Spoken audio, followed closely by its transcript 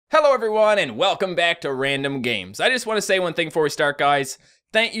Hello everyone and welcome back to Random Games. I just want to say one thing before we start, guys.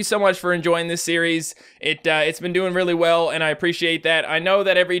 Thank you so much for enjoying this series. It's been doing really well and I appreciate that. I know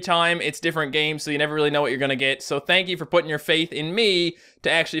that every time it's different games, so you never really know what you're gonna get. So thank you for putting your faith in me to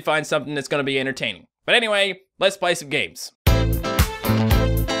actually find something that's gonna be entertaining. But anyway, let's play some games.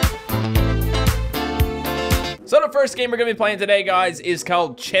 So the first game we're gonna be playing today, guys, is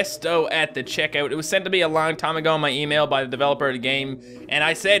called Chesto at the Checkout. It was sent to me a long time ago in my email by the developer of the game, and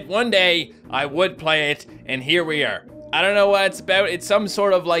I said one day I would play it, and here we are. I don't know what it's about. It's some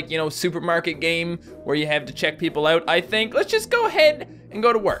sort of like, you know, supermarket game where you have to check people out, I think. Let's just go ahead and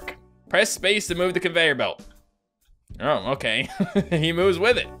go to work. Press space to move the conveyor belt. Oh, okay. He moves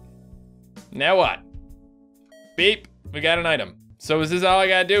with it. Now what? Beep, we got an item. So is this all I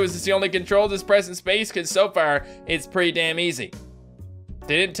gotta do? Is this the only control, just pressing space? Because so far, it's pretty damn easy.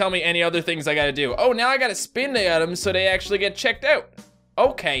 They didn't tell me any other things I gotta do. Oh, now I gotta spin the items so they actually get checked out.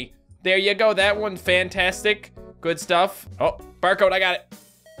 Okay, there you go. That one, fantastic. Good stuff. Oh, barcode, I got it.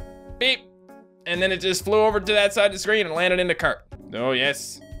 Beep. And then it just flew over to that side of the screen and landed in the cart. Oh,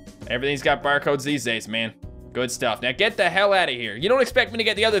 yes. Everything's got barcodes these days, man. Good stuff. Now get the hell out of here. You don't expect me to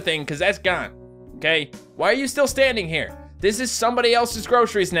get the other thing, because that's gone. Okay? Why are you still standing here? This is somebody else's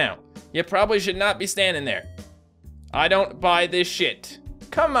groceries now. You probably should not be standing there. I don't buy this shit.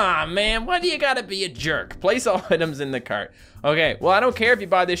 Come on, man. Why do you gotta be a jerk? Place all items in the cart. Okay, well, I don't care if you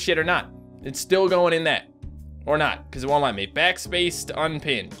buy this shit or not. It's still going in that. Or not, because it won't let me. Backspace to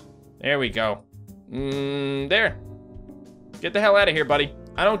unpin. There we go. There. Get the hell out of here, buddy.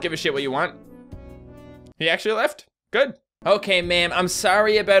 I don't give a shit what you want. He actually left? Good. Okay, ma'am, I'm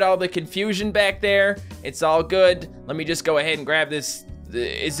sorry about all the confusion back there. It's all good. Let me just go ahead and grab this.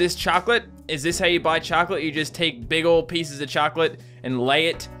 Is this chocolate? Is this how you buy chocolate? You just take big old pieces of chocolate and lay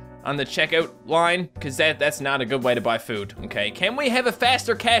it on the checkout line? Because that's not a good way to buy food, okay? Can we have a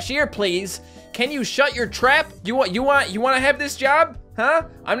faster cashier, please? Can you shut your trap? You want to have this job? Huh?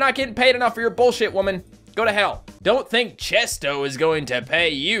 I'm not getting paid enough for your bullshit, woman. Go to hell. Don't think Chesto is going to pay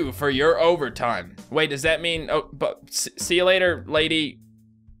you for your overtime. Wait, does that mean, oh, but see you later, lady.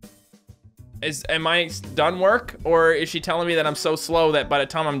 Am I done work? Or is she telling me that I'm so slow that by the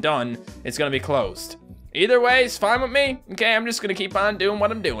time I'm done, it's gonna be closed? Either way, it's fine with me. Okay, I'm just gonna keep on doing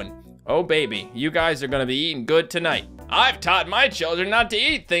what I'm doing. Oh baby, you guys are gonna be eating good tonight. I've taught my children not to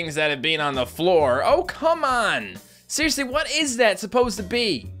eat things that have been on the floor. Oh, come on. Seriously, what is that supposed to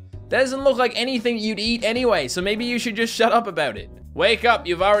be? That doesn't look like anything you'd eat anyway, so maybe you should just shut up about it. Wake up,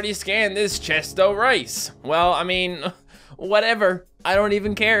 you've already scanned this Chesto rice. Well, I mean, whatever. I don't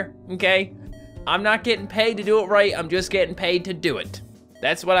even care, okay? I'm not getting paid to do it right, I'm just getting paid to do it.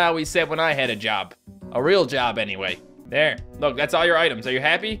 That's what I always said when I had a job. A real job, anyway. There, look, that's all your items. Are you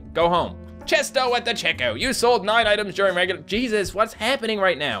happy? Go home. Chesto at the checkout. You sold 9 items during regular... Jesus, what's happening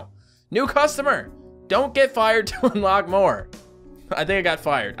right now? New customer. Don't get fired to unlock more. I think I got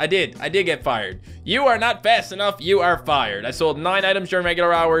fired. I did get fired. You are not fast enough, you are fired. I sold 9 items during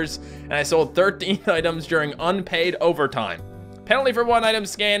regular hours, and I sold 13 items during unpaid overtime. Penalty for 1 item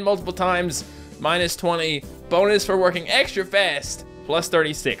scanned multiple times, minus 20. Bonus for working extra fast, plus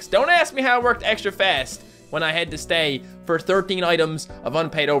 36. Don't ask me how I worked extra fast when I had to stay for 13 items of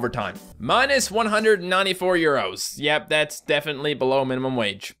unpaid overtime. Minus 194 euros. Yep, that's definitely below minimum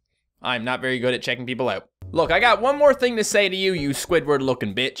wage. I'm not very good at checking people out. Look, I got one more thing to say to you, you Squidward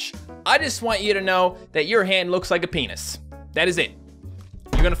looking bitch. I just want you to know that your hand looks like a penis. That is it.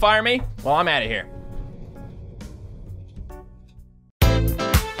 You gonna fire me? Well, I'm out of here.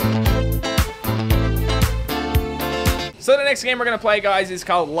 So the next game we're gonna play, guys, is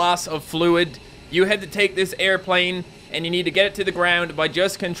called Loss of Fluid. You had to take this airplane and you need to get it to the ground by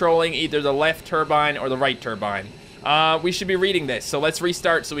just controlling either the left turbine or the right turbine. We should be reading this, so let's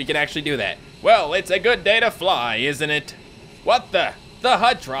restart so we can actually do that. Well, it's a good day to fly, isn't it? What the? The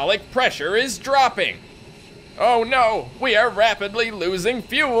hydraulic pressure is dropping. Oh no, we are rapidly losing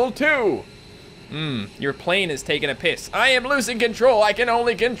fuel too. Your plane is taking a piss. I am losing control. I can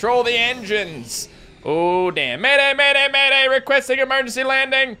only control the engines. Oh damn. Mayday, mayday, mayday, requesting emergency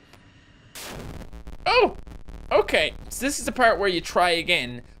landing. Oh, okay. So this is the part where you try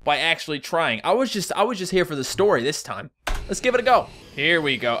again by actually trying. I was just here for the story this time. Let's give it a go. Here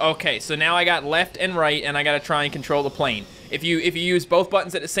we go. Okay, so now I got left and right, and I gotta try and control the plane. If you use both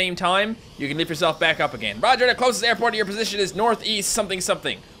buttons at the same time, you can lift yourself back up again. Roger, the closest airport to your position is northeast something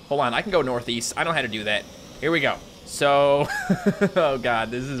something. Hold on, I can go northeast. I know how to do that. Here we go. So, oh god,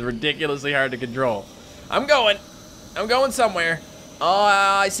 this is ridiculously hard to control. I'm going somewhere. Oh,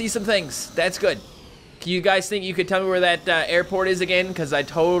 I see some things. That's good. Do you guys think you could tell me where that airport is again? Because I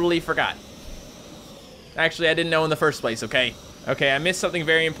totally forgot. Actually, I didn't know in the first place, okay? Okay, I missed something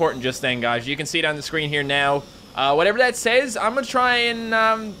very important just then, guys. You can see it on the screen here now. Whatever that says, I'm gonna try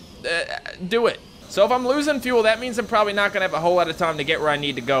and do it. So if I'm losing fuel, that means I'm probably not gonna have a whole lot of time to get where I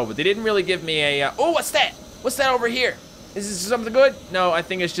need to go. But they didn't really give me a, oh, what's that? What's that over here? Is this something good? No, I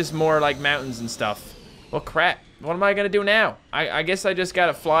think it's just more like mountains and stuff. Well, crap. What am I gonna do now? I guess I just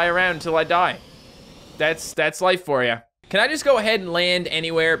gotta fly around until I die. That's life for you. Can I just go ahead and land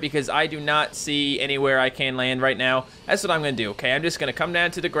anywhere? Because I do not see anywhere I can land right now. That's what I'm gonna do, okay? I'm just gonna come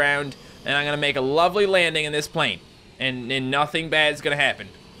down to the ground, and I'm gonna make a lovely landing in this plane. And nothing bad's gonna happen.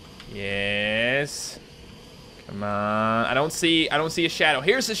 Yes. Come on. I don't see a shadow.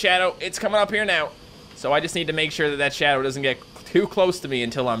 Here's the shadow. It's coming up here now. So I just need to make sure that that shadow doesn't get too close to me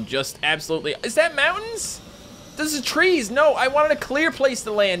until I'm just absolutely... Is that mountains? This is trees. No, I wanted a clear place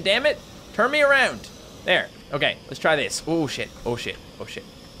to land, damn it. Turn me around. There. Okay, let's try this. Oh, shit. Oh, shit. Oh, shit.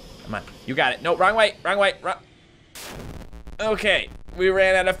 Come on. You got it. No, wrong way. Wrong way. Okay, we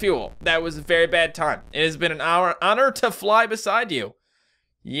ran out of fuel. That was a very bad time. It has been an honor to fly beside you.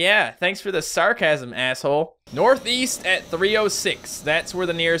 Yeah, thanks for the sarcasm, asshole. Northeast at 306. That's where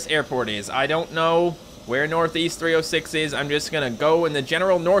the nearest airport is. I don't know where Northeast 306 is. I'm just gonna go in the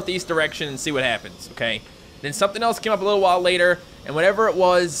general northeast direction and see what happens, okay? Then something else came up a little while later, and whatever it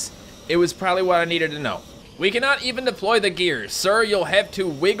was probably what I needed to know. We cannot even deploy the gears. Sir, you'll have to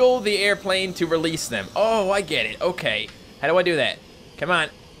wiggle the airplane to release them. Oh, I get it. Okay. How do I do that? Come on.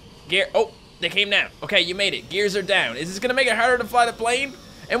 Gear. Oh, they came down. Okay, you made it. Gears are down. Is this gonna make it harder to fly the plane?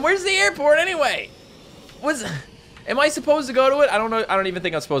 And where's the airport anyway? Am I supposed to go to it? I don't know. I don't even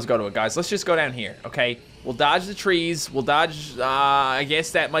think I'm supposed to go to it, guys. Let's just go down here, okay? We'll dodge the trees. We'll dodge, I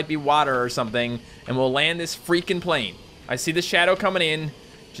guess that might be water or something. And we'll land this freaking plane. I see the shadow coming in.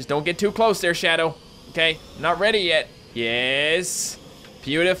 Just don't get too close there, shadow. Okay, not ready yet. Yes.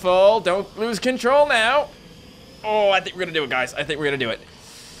 Beautiful. Don't lose control now. Oh, I think we're gonna do it, guys. I think we're gonna do it.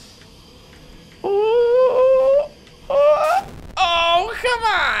 Oh, come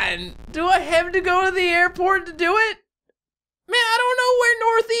on. Do I have to go to the airport to do it? Man, I don't know where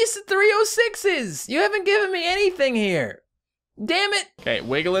Northeast 306 is. You haven't given me anything here. Damn it. Okay,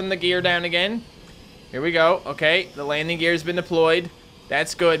 wiggling the gear down again. Here we go. Okay, the landing gear's been deployed.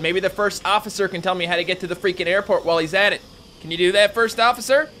 That's good. Maybe the first officer can tell me how to get to the freaking airport while he's at it. Can you do that, first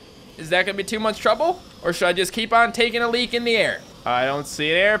officer? Is that gonna be too much trouble? Or should I just keep on taking a leak in the air? I don't see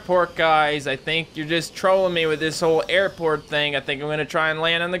an airport, guys. I think you're just trolling me with this whole airport thing. I think I'm gonna try and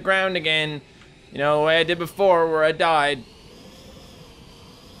land on the ground again. You know, the way I did before where I died.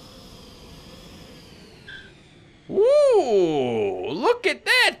 Ooh, look at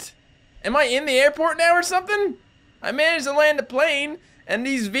that. Am I in the airport now or something? I managed to land a plane, and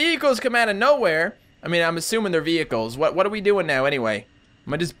these vehicles come out of nowhere. I mean, I'm assuming they're vehicles. What are we doing now anyway?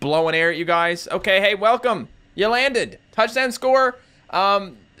 Am I just blowing air at you guys? Okay, hey, welcome. You landed. Touchdown score.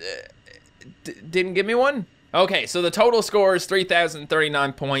 Didn't give me one? Okay, so the total score is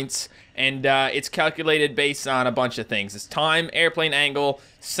 3,039 points, and it's calculated based on a bunch of things. It's time, airplane angle,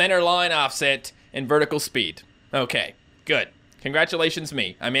 center line offset, and vertical speed. Okay, good. Congratulations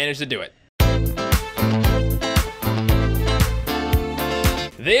me. I managed to do it.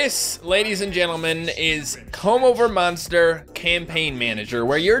 This, ladies and gentlemen, is Comb Over Monster Campaign Manager,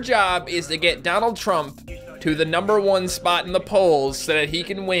 where your job is to get Donald Trump to the #1 spot in the polls so that he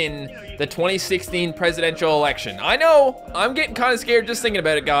can win the 2016 presidential election. I know, I'm getting kind of scared just thinking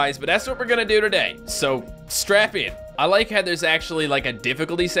about it, guys, but that's what we're gonna do today. So, strap in. I like how there's actually like a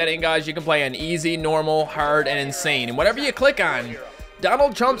difficulty setting, guys. You can play on easy, normal, hard, and insane. And whatever you click on,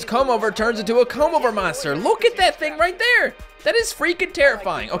 Donald Trump's comb-over turns into a comb-over monster. Look at that thing right there. That is freaking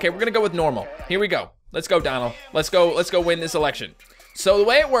terrifying. Okay, we're gonna go with normal. Here we go. Let's go, Donald. Let's go win this election. So the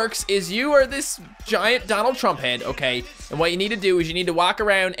way it works is you are this giant Donald Trump head, okay? And what you need to do is you need to walk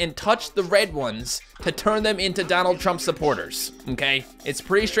around and touch the red ones to turn them into Donald Trump supporters, okay? It's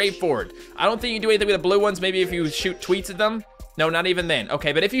pretty straightforward. I don't think you can do anything with the blue ones. Maybe if you shoot tweets at them. No, not even then.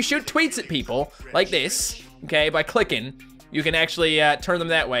 Okay, but if you shoot tweets at people like this, okay, by clicking, you can actually turn them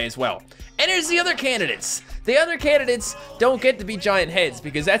that way as well. And there's the other candidates. The other candidates don't get to be giant heads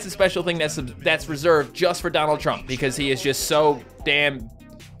because that's a special thing that's reserved just for Donald Trump because he is just so damn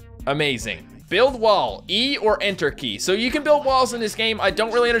amazing. Build wall, E or enter key. So you can build walls in this game. I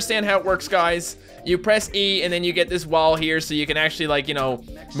don't really understand how it works, guys. You press E and then you get this wall here so you can actually, like, you know,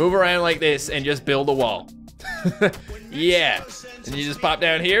 move around like this and just build a wall. Yeah. And you just pop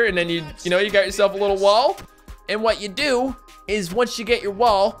down here and then you got yourself a little wall. And what you do is once you get your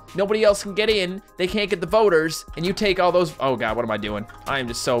wall, nobody else can get in, they can't get the voters, and you take all those, oh God, what am I doing?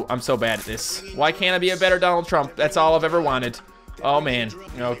 I'm so bad at this. Why can't I be a better Donald Trump? That's all I've ever wanted. Oh, man.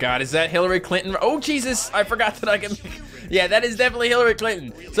 Oh, God. Is that Hillary Clinton? Oh, Jesus. I forgot that I can... Yeah, that is definitely Hillary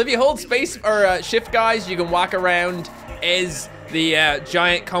Clinton. So if you hold space or shift, guys, you can walk around as the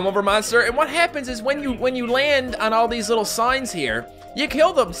giant come-over monster. And what happens is when you land on all these little signs here, you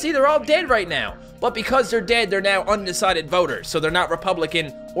kill them. See, they're all dead right now. But because they're dead, they're now undecided voters. So they're not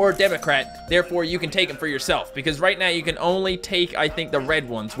Republican or Democrat. Therefore, you can take them for yourself. Because right now, you can only take, I think, the red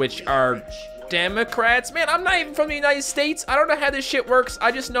ones, which are Democrats. Man, I'm not even from the United States. I don't know how this shit works.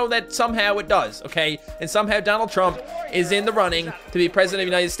 I just know that somehow it does, okay? And somehow Donald Trump is in the running to be president of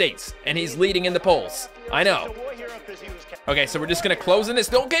the United States. And he's leading in the polls. I know. Okay, so we're just gonna close in this.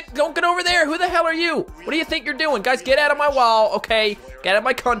 Don't get over there. Who the hell are you? What do you think you're doing? Guys, get out of my wall, okay? Get out of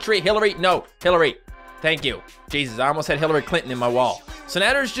my country. Hillary, no. Hillary, thank you. Jesus, I almost had Hillary Clinton in my wall. So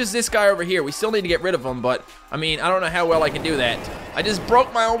now there's just this guy over here. We still need to get rid of him, but, I mean, I don't know how well I can do that. I just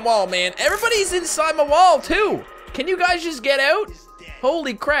broke my own wall, man. Everybody's inside my wall, too. Can you guys just get out?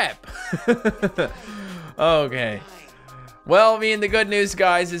 Holy crap. Okay. Well, I mean, the good news,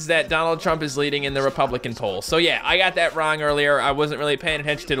 guys, is that Donald Trump is leading in the Republican poll. So, yeah, I got that wrong earlier. I wasn't really paying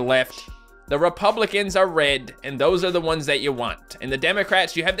attention to the left. The Republicans are red, and those are the ones that you want. And the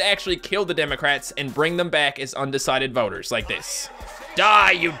Democrats, you have to actually kill the Democrats and bring them back as undecided voters, like this.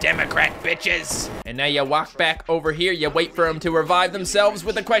 Die, you Democrat bitches! And now you walk back over here, you wait for them to revive themselves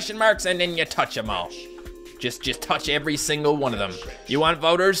with the question marks, and then you touch them all. Just touch every single one of them. You want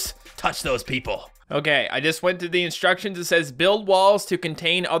voters? Touch those people. Okay, I just went to the instructions. It says build walls to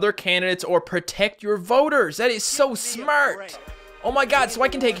contain other candidates or protect your voters. That is so smart. Oh my God, so I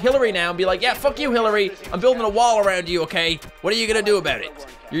can take Hillary now and be like, yeah, fuck you, Hillary. I'm building a wall around you, okay? What are you gonna do about it?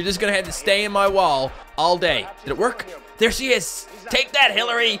 You're just gonna have to stay in my wall all day. Did it work? There she is. Take that,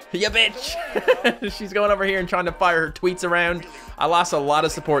 Hillary, you bitch. She's going over here and trying to fire her tweets around. I lost a lot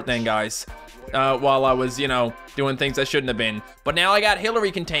of support then, guys. While I was, you know, doing things I shouldn't have been. But now I got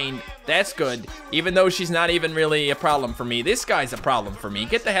Hillary contained. That's good. Even though she's not even really a problem for me. This guy's a problem for me.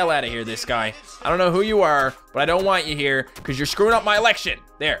 Get the hell out of here, this guy. I don't know who you are, but I don't want you here because you're screwing up my election.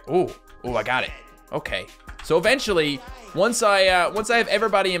 There. Ooh, I got it. Okay. So eventually, once I have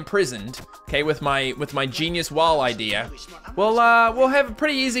everybody imprisoned, okay, with my genius wall idea, we'll have a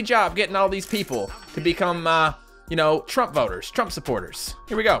pretty easy job getting all these people to become you know, Trump voters, Trump supporters.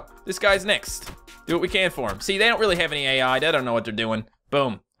 Here we go. This guy's next. Do what we can for him. See, they don't really have any AI. They don't know what they're doing.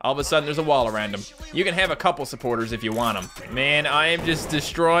 Boom. All of a sudden, there's a wall around them. You can have a couple supporters if you want them. Man, I am just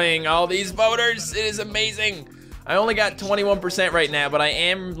destroying all these voters. It is amazing. I only got 21% right now, but I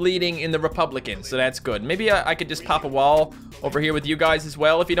am leading in the Republicans, so that's good. Maybe I could just pop a wall over here with you guys as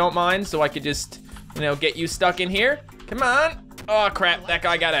well, if you don't mind, so I could just, you know, get you stuck in here. Come on. Oh, crap. That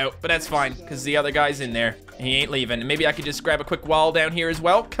guy got out, but that's fine, because the other guy's in there. He ain't leaving. Maybe I could just grab a quick wall down here as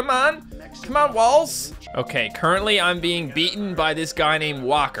well. Come on. Come on, walls. Okay, currently I'm being beaten by this guy named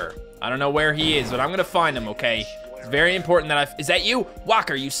Walker. I don't know where he is, but I'm gonna find him, okay? It's very important that is that you?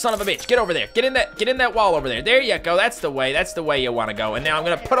 Walker, you son of a bitch. Get over there. Get in that wall over there. There you go. That's the way. That's the way you want to go. And now I'm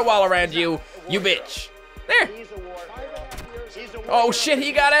gonna put a wall around you, you bitch. There. Oh shit,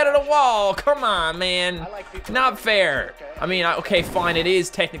 he got out of the wall. Come on, man. Not fair. I mean, okay, fine, it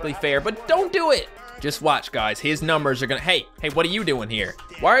is technically fair, but don't do it. Just watch, guys. His numbers are gonna, hey, what are you doing here?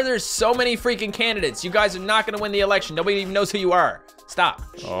 Why are there so many freaking candidates? You guys are not gonna win the election. Nobody even knows who you are. Stop.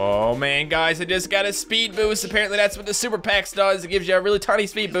 Oh man, guys, I just got a speed boost. Apparently that's what the Super PACs does. It gives you a really tiny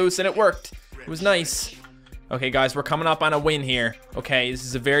speed boost, and it worked. It was nice. Okay, guys, we're coming up on a win here. Okay, this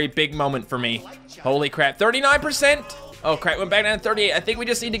is a very big moment for me. Holy crap, 39%? Oh crap, went back down to 38. I think we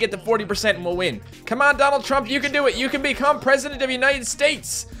just need to get to 40% and we'll win. Come on, Donald Trump, you can do it. You can become president of the United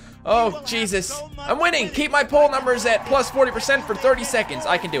States. Oh, Jesus. I'm winning. Keep my poll numbers at plus 40% for 30 seconds.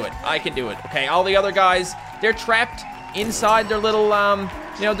 I can do it. I can do it. Okay, all the other guys, they're trapped inside their little,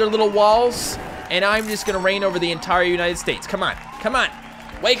 you know, their little walls. And I'm just gonna reign over the entire United States. Come on. Come on.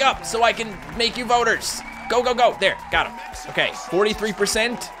 Wake up so I can make you voters. Go, go, go. There, got him. Okay,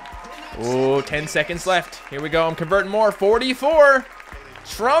 43%. Oh, 10 seconds left. Here we go. I'm converting more. 44.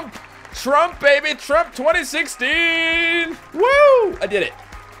 Trump. Trump, baby. Trump 2016. Woo! I did it.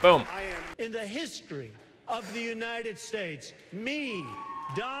 Boom. In the history of the United States, me,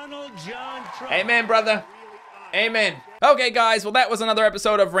 Donald John Trump. Amen, brother. Amen. Okay, guys, well, that was another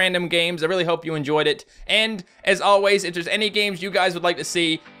episode of Random Games. I really hope you enjoyed it. And, as always, if there's any games you guys would like to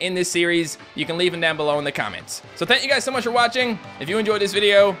see in this series, you can leave them down below in the comments. So thank you guys so much for watching. If you enjoyed this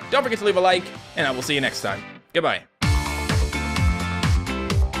video, don't forget to leave a like, and I will see you next time. Goodbye.